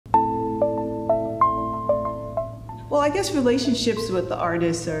I guess relationships with the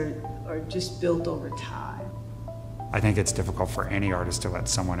artists are just built over time. I think it's difficult for any artist to let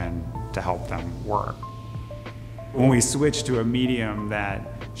someone in to help them work. When we switch to a medium that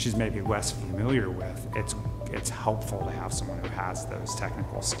she's maybe less familiar with, it's helpful to have someone who has those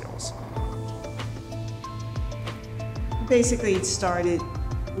technical skills. Basically, it started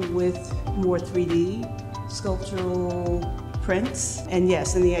with more 3D sculptural prints. And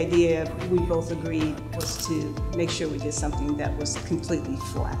yes, and the idea we both agreed was to make sure we did something that was completely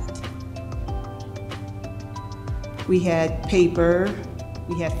flat. We had paper,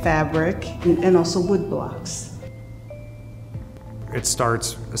 we had fabric, and also wood blocks. It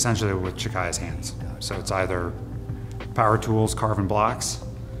starts essentially with Chakaia's hands. So it's either power tools carving blocks,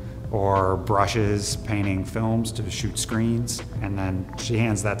 or brushes painting films to shoot screens, and then she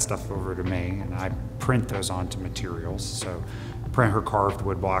hands that stuff over to me and I print those onto materials. So print her carved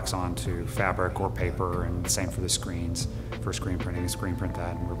wood blocks onto fabric or paper, and same for the screens. For screen printing, screen print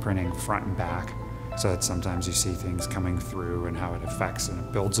that, and we're printing front and back so that sometimes you see things coming through and how it affects and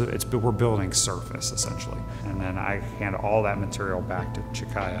it builds it. We're building surface essentially. And then I hand all that material back to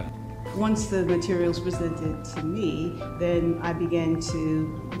Chakaia. Once the materials presented to me, then I began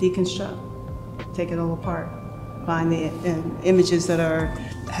to deconstruct, take it all apart, find the images that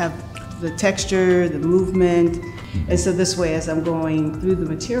have the texture, the movement. And so this way, as I'm going through the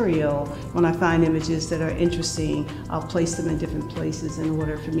material, when I find images that are interesting, I'll place them in different places in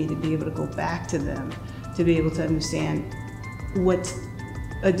order for me to be able to go back to them, to be able to understand what's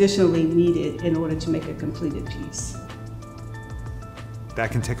additionally needed in order to make a completed piece. That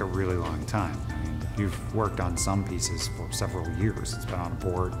can take a really long time. I mean, you've worked on some pieces for several years. It's been on a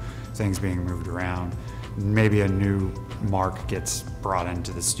board, things being moved around. Maybe a new mark gets brought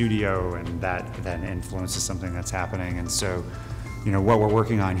into the studio and that then influences something that's happening. And so, you know, what we're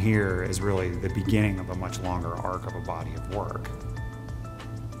working on here is really the beginning of a much longer arc of a body of work.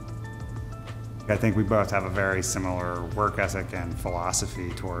 I think we both have a very similar work ethic and philosophy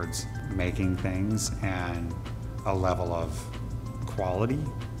towards making things and a level of quality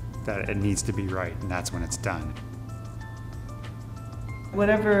that it needs to be right, and that's when it's done.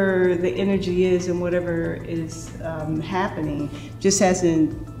 Whatever the energy is and whatever is happening just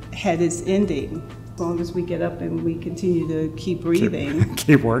hasn't had its ending. As long as we get up and we continue to keep breathing,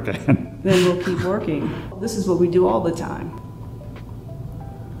 keep working, then we'll keep working. This is what we do all the time.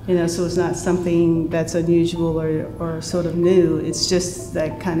 You know, so it's not something that's unusual or sort of new. It's just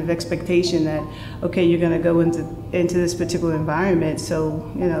that kind of expectation that, okay, you're going to go into this particular environment,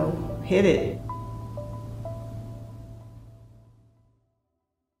 so, you know, hit it.